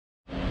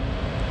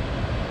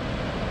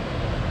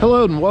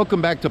Hello and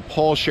welcome back to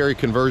Paul Sherry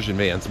Conversion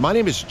Vans. My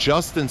name is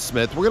Justin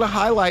Smith. We're going to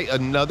highlight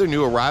another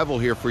new arrival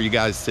here for you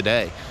guys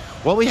today.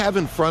 What we have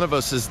in front of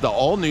us is the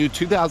all-new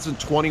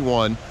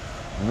 2021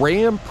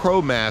 Ram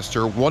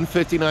ProMaster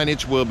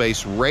 159-inch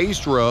wheelbase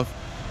raised roof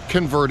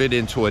converted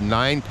into a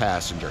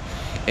 9-passenger.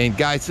 And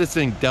guys, this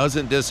thing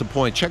doesn't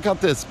disappoint. Check out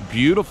this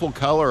beautiful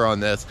color on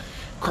this.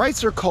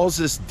 Chrysler calls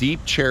this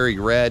deep cherry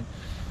red.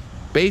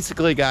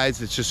 Basically,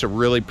 guys, it's just a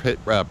really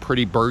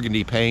pretty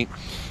burgundy paint.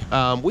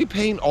 We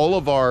paint all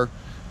of our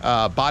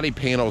body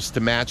panels to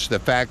match the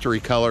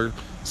factory color,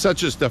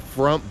 such as the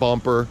front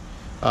bumper,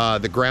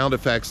 the ground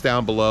effects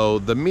down below,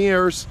 the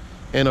mirrors,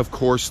 and of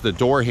course the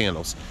door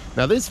handles.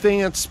 Now this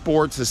van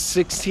sports a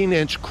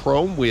 16-inch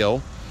chrome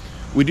wheel.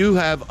 We do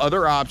have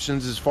other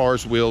options as far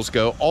as wheels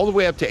go, all the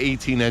way up to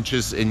 18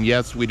 inches, and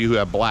yes, we do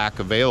have black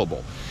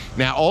available.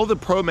 Now all the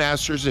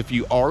ProMasters, if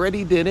you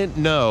already didn't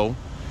know,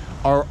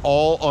 are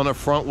all on a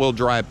front-wheel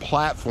drive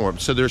platform.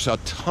 So there's a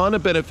ton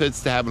of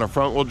benefits to having a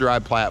front-wheel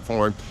drive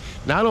platform.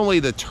 Not only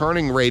the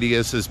turning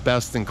radius is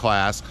best in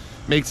class,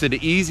 makes it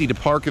easy to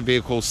park a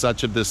vehicle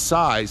such of this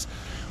size,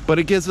 but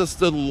it gives us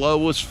the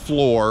lowest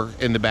floor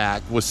in the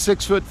back with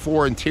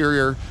 6'4"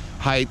 interior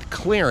height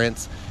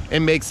clearance,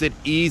 and makes it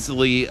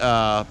easy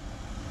to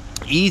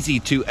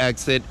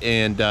exit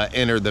and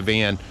enter the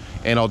van.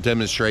 And I'll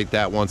demonstrate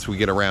that once we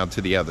get around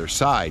to the other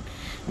side.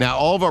 Now,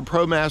 all of our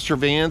ProMaster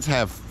vans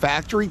have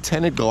factory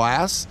tinted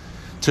glass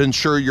to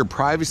ensure your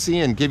privacy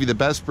and give you the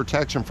best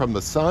protection from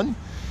the sun.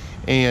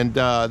 And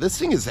this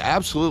thing is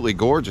absolutely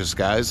gorgeous,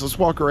 guys. Let's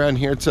walk around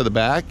here to the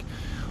back.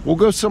 We'll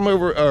go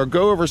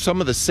over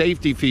some of the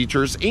safety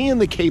features and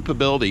the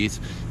capabilities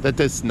that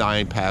this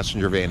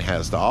 9-passenger van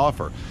has to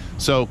offer.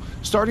 So,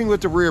 starting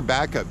with the rear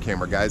backup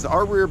camera, guys.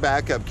 Our rear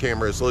backup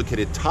camera is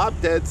located top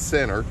dead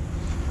center.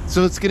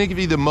 So it's going to give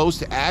you the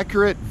most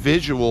accurate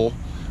visual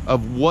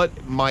of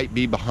what might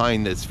be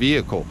behind this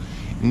vehicle.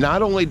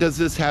 Not only does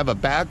this have a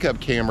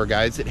backup camera,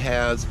 guys, it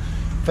has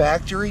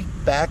factory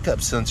backup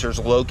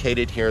sensors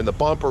located here in the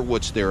bumper,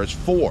 which there is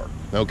 4.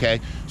 Okay,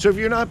 so if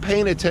you're not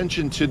paying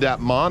attention to that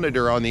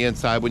monitor on the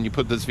inside when you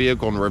put this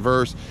vehicle in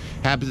reverse,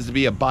 happens to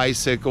be a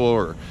bicycle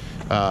or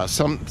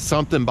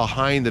something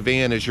behind the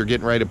van as you're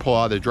getting ready to pull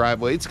out of the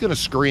driveway, it's going to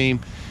scream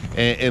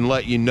and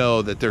let you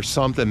know that there's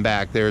something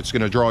back there. It's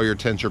going to draw your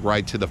attention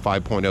right to the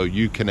 5.0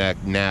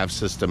 Uconnect nav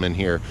system in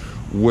here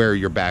where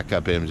your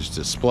backup image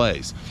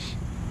displays.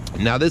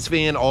 Now this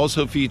van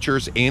also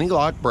features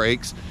anti-lock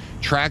brakes,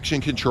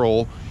 traction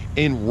control,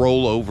 and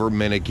rollover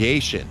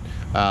mitigation,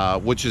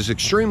 which is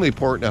extremely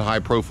important in a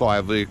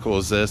high-profile vehicle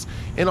as this,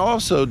 and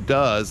also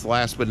does,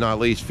 last but not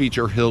least,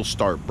 feature hill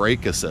start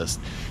brake assist.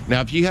 Now,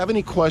 if you have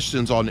any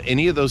questions on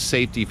any of those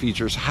safety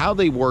features, how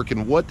they work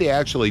and what they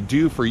actually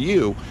do for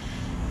you,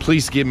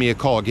 please give me a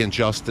call. Again,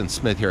 Justin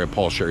Smith here at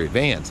Paul Sherry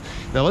Vans.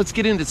 Now let's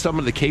get into some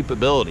of the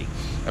capability.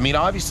 I mean,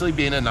 obviously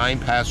being a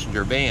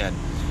 9-passenger van,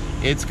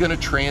 it's going to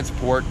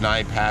transport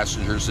 9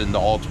 passengers in the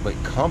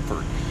ultimate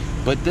comfort.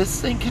 But this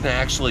thing can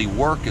actually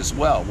work as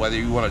well, whether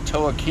you want to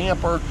tow a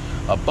camper,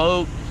 a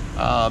boat,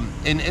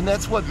 and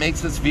that's what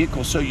makes this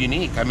vehicle so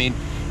unique. I mean,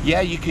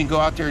 yeah, you can go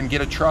out there and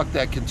get a truck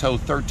that can tow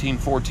 13,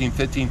 14,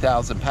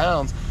 15,000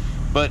 pounds,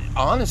 but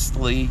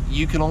honestly,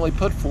 you can only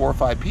put 4 or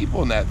 5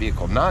 people in that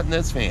vehicle, not in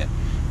this van.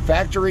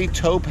 Factory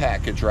tow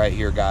package right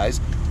here, guys,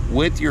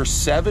 with your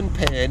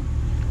 7-pin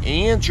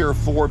and your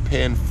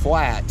 4-pin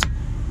flat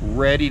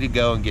ready to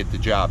go and get the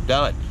job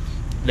done.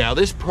 Now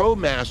this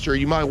ProMaster,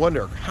 you might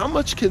wonder, how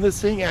much can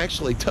this thing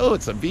actually tow?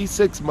 It's a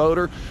V6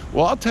 motor.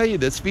 Well, I'll tell you,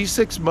 this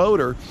V6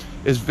 motor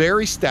is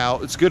very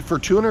stout. It's good for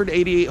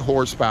 288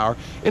 horsepower,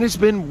 and it's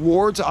been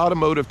Ward's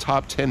Automotive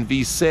Top 10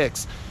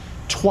 V6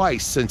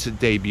 twice since it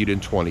debuted in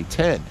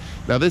 2010.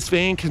 Now this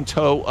van can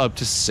tow up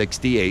to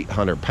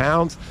 6,800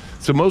 pounds,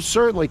 so most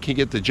certainly can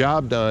get the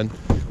job done,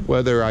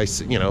 whether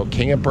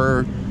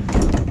camper,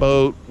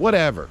 boat,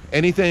 whatever.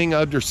 Anything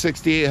under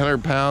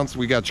 6,800 pounds,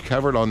 we got you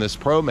covered on this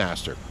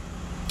ProMaster.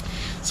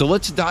 So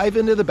let's dive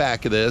into the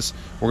back of this.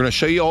 We're going to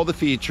show you all the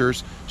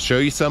features, show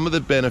you some of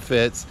the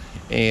benefits,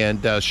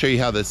 and show you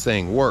how this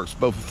thing works.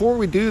 But before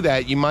we do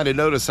that, you might have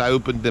noticed I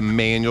opened the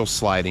manual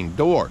sliding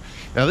door.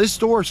 Now this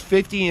door is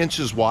 50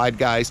 inches wide,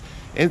 guys,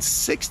 and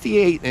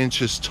 68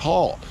 inches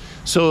tall.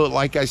 So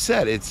like I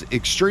said, it's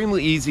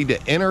extremely easy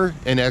to enter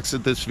and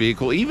exit this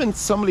vehicle. Even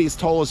somebody as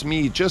tall as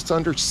me, just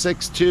under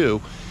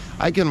 6'2",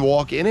 I can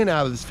walk in and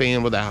out of this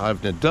van without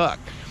having to duck.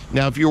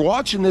 Now, if you're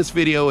watching this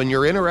video and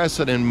you're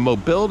interested in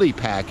mobility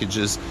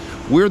packages,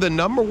 we're the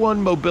 #1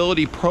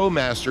 mobility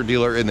ProMaster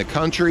dealer in the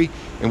country,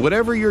 and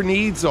whatever your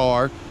needs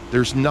are,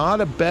 there's not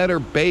a better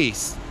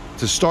base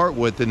to start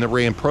with than the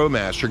Ram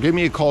ProMaster. Give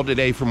me a call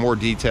today for more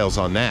details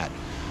on that.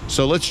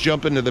 So let's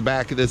jump into the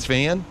back of this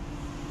van.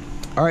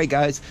 All right,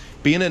 guys,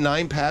 being a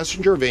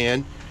 9-passenger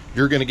van,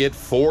 you're going to get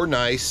 4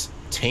 nice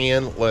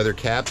tan leather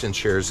captain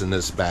chairs in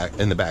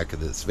the back of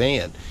this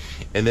van,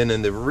 and then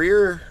in the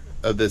rear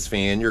of this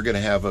van, you're going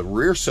to have a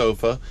rear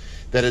sofa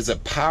that is a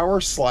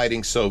power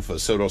sliding sofa,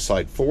 so it'll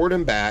slide forward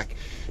and back,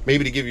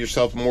 maybe to give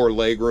yourself more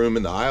leg room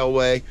in the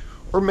aisleway,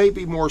 or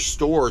maybe more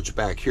storage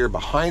back here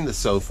behind the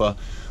sofa,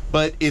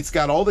 but it's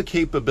got all the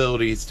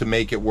capabilities to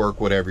make it work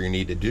whatever you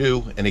need to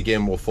do. And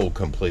again, will fold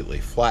completely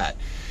flat.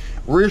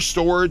 Rear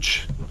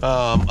storage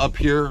up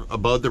here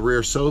above the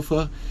rear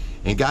sofa.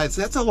 And guys,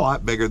 that's a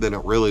lot bigger than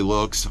it really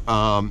looks.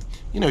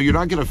 You know, you're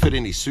not gonna fit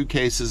any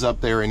suitcases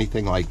up there or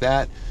anything like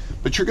that,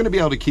 but you're gonna be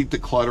able to keep the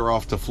clutter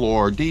off the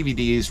floor.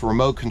 DVDs,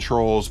 remote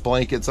controls,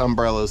 blankets,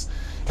 umbrellas,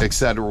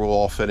 etc. will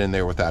all fit in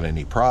there without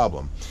any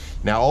problem.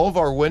 Now, all of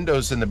our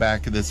windows in the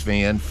back of this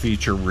van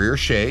feature rear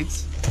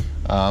shades.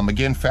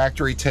 Again,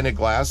 factory tinted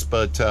glass,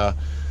 but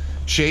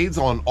shades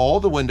on all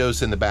the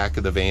windows in the back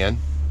of the van.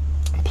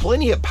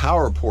 Plenty of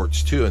power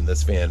ports too in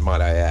this van,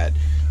 might I add.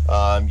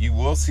 You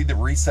will see the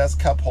recessed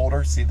cup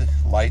holder, see the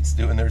lights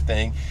doing their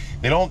thing.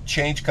 They don't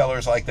change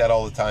colors like that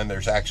all the time.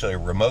 There's actually a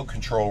remote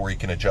control where you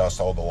can adjust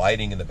all the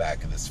lighting in the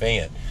back of this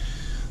van.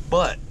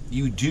 But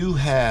you do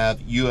have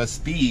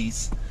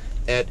USBs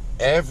at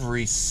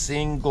every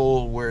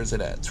single, where is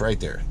it at? It's right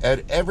there,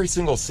 at every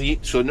single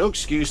seat. So no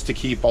excuse to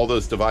keep all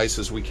those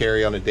devices we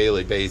carry on a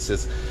daily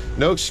basis.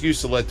 No excuse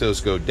to let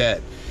those go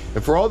dead.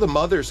 And for all the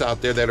mothers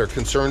out there that are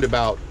concerned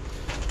about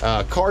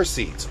car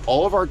seats,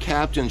 all of our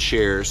captain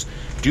chairs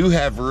do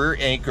have rear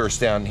anchors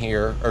down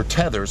here, or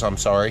tethers, I'm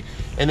sorry,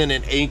 and then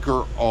an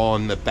anchor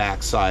on the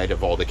back side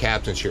of all the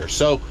captain chairs.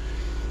 So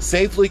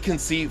safely can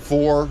seat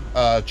 4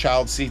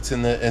 child seats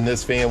in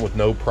this van with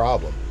no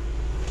problem.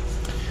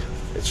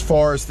 As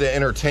far as the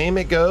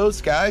entertainment goes,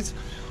 guys,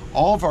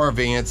 all of our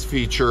vans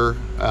feature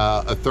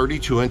a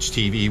 32-inch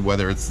TV,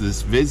 whether it's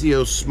this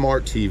Vizio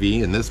Smart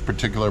TV in this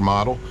particular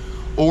model,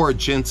 or a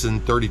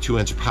Jensen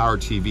 32-inch Power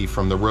TV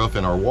from the roof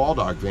in our wall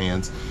dog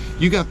vans.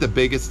 You got the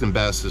biggest and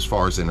best as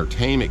far as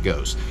entertainment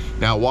goes.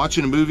 Now,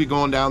 watching a movie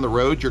going down the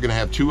road, you're gonna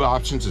have 2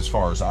 options as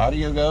far as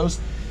audio goes.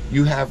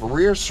 You have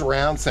rear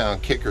surround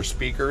sound kicker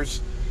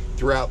speakers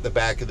throughout the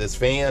back of this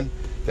van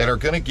that are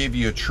gonna give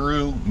you a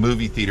true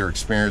movie theater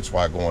experience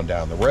while going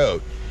down the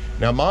road.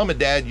 Now, mom and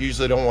dad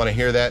usually don't wanna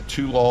hear that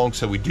too long,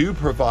 so we do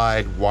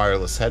provide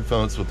wireless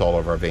headphones with all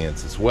of our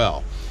vans as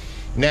well.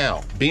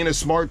 Now, being a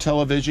smart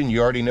television,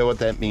 you already know what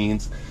that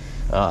means.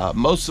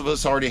 Most of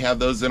us already have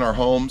those in our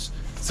homes.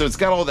 So it's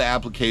got all the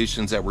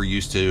applications that we're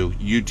used to: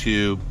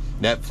 YouTube,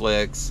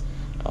 Netflix,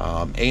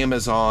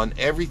 Amazon,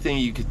 everything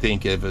you could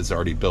think of is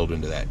already built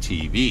into that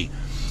TV.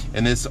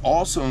 And this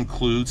also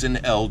includes an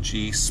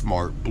LG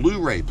Smart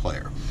Blu-ray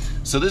player.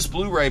 So this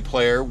Blu-ray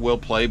player will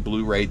play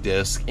Blu-ray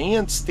discs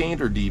and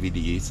standard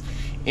DVDs,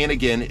 and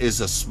again,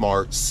 is a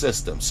smart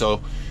system.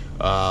 So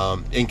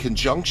in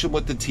conjunction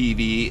with the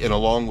TV and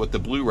along with the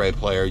Blu-ray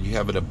player, you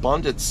have an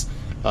abundance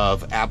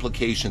of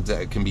applications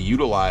that can be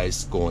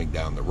utilized going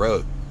down the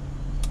road.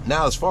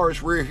 Now, as far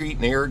as rear heat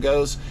and air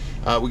goes,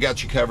 we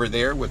got you covered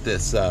there with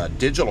this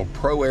digital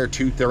Pro Air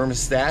 2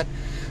 thermostat.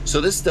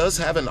 So this does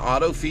have an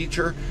auto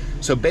feature.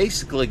 So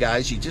basically,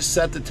 guys, you just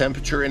set the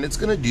temperature and it's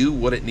gonna do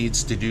what it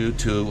needs to do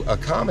to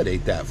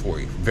accommodate that for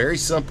you. Very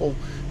simple,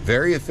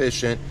 very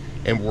efficient,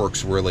 and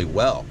works really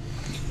well.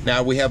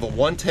 Now, we have a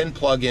 110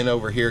 plug-in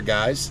over here,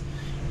 guys,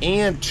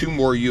 and 2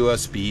 more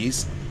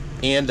USBs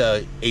and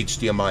a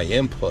HDMI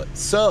input.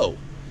 So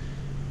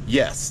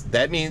yes,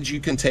 that means you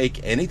can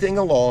take anything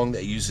along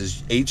that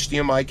uses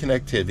HDMI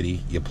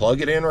connectivity, you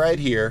plug it in right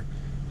here,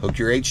 hook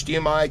your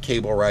HDMI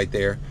cable right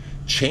there,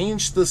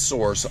 change the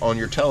source on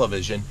your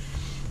television,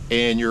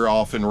 and you're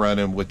off and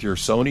running with your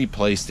Sony,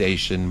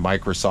 PlayStation,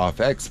 Microsoft,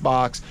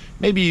 Xbox.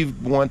 Maybe you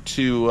want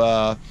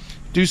to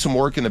do some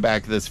work in the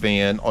back of this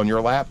van on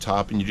your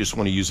laptop and you just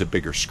want to use a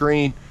bigger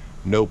screen,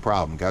 no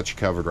problem, got you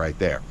covered right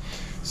there.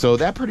 So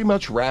that pretty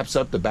much wraps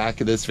up the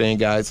back of this van,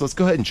 guys. Let's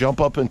go ahead and jump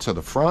up into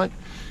the front.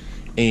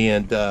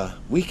 And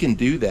we can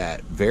do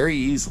that very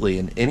easily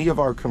in any of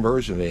our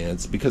conversion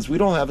vans because we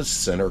don't have a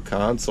center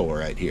console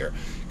right here.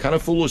 Kind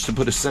of foolish to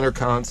put a center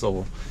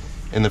console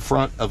in the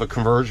front of a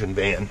conversion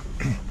van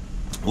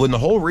when the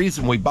whole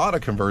reason we bought a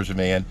conversion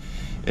van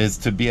is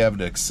to be able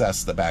to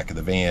access the back of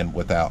the van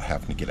without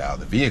having to get out of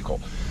the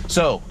vehicle.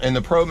 So in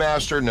the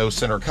ProMaster, no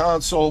center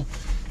console.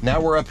 Now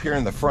we're up here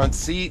in the front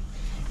seat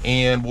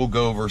and we'll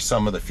go over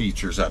some of the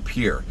features up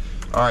here.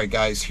 All right,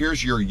 guys,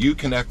 here's your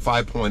Uconnect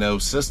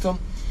 5.0 system.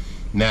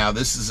 Now,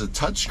 this is a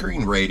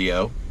touchscreen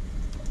radio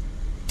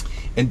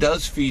and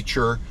does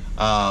feature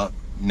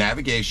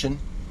navigation,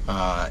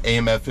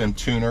 AM/FM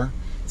tuner,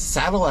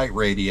 satellite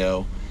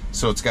radio,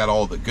 so it's got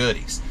all the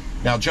goodies.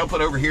 Now,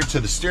 jumping over here to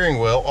the steering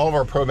wheel, all of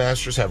our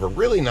ProMasters have a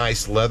really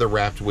nice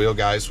leather-wrapped wheel,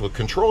 guys, with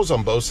controls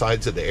on both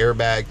sides of the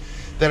airbag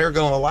that are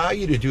going to allow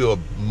you to do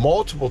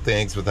multiple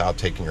things without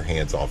taking your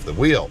hands off the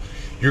wheel.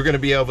 You're going to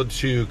be able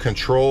to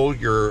control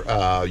your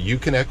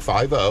Uconnect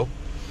 5.0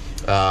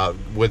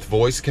 with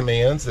voice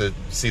commands.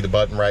 See the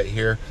button right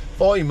here,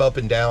 volume up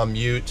and down,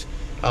 mute,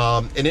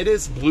 and it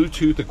is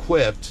Bluetooth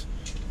equipped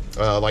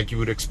like you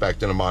would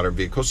expect in a modern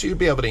vehicle, so you'll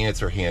be able to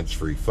answer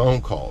hands-free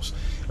phone calls.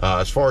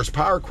 As far as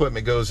power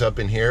equipment goes up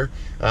in here,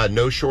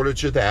 no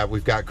shortage of that.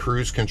 We've got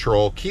cruise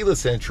control,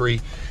 keyless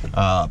entry,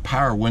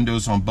 power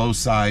windows on both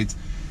sides,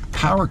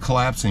 power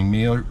collapsing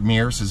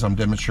mirrors as I'm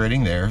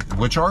demonstrating there,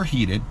 which are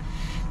heated.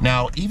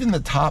 Now, even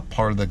the top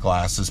part of the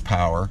glass is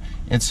power,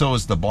 and so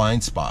is the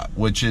blind spot,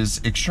 which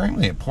is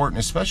extremely important,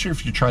 especially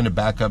if you're trying to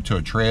back up to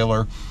a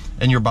trailer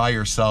and you're by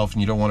yourself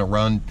and you don't want to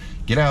run,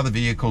 get out of the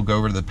vehicle, go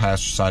over to the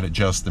passenger side,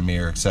 adjust the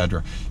mirror,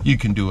 etc. You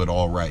can do it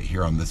all right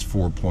here on this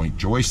 4-point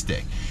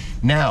joystick.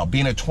 Now,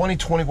 being a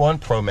 2021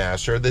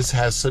 ProMaster, this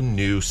has some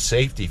new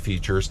safety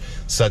features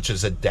such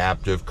as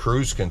adaptive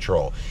cruise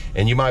control.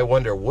 And you might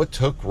wonder, what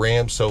took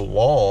Ram so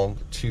long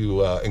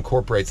to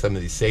incorporate some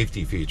of these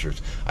safety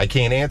features? I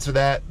can't answer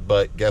that,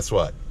 but guess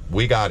what?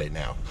 We got it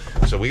now.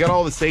 So we got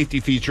all the safety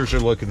features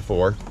you're looking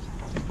for.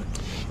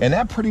 And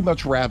that pretty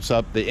much wraps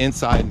up the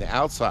inside and the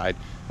outside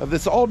of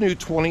this all-new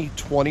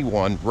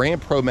 2021 Ram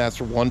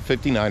ProMaster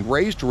 159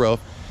 raised roof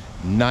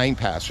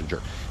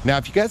 9-passenger. Now,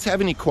 if you guys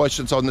have any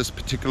questions on this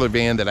particular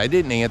van that I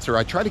didn't answer,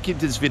 I try to keep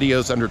these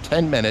videos under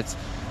 10 minutes.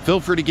 Feel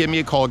free to give me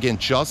a call. Again,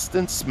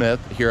 Justin Smith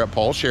here at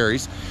Paul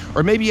Sherry's.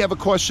 Or maybe you have a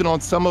question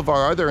on some of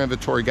our other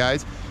inventory,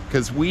 guys,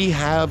 because we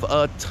have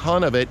a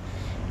ton of it.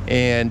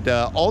 And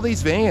all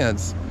these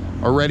vans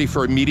are ready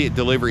for immediate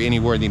delivery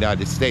anywhere in the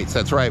United States.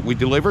 That's right, we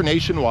deliver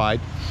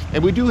nationwide,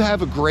 and we do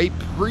have a great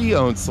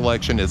pre-owned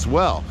selection as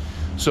well.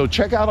 So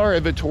check out our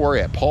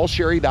inventory at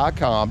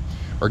paulsherry.com,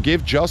 or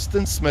give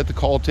Justin Smith a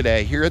call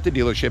today here at the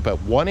dealership at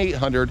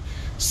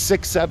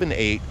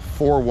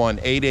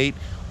 1-800-678-4188.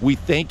 We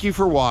thank you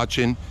for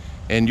watching,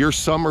 and your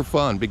summer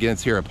fun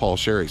begins here at Paul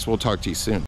Sherry's. We'll talk to you soon.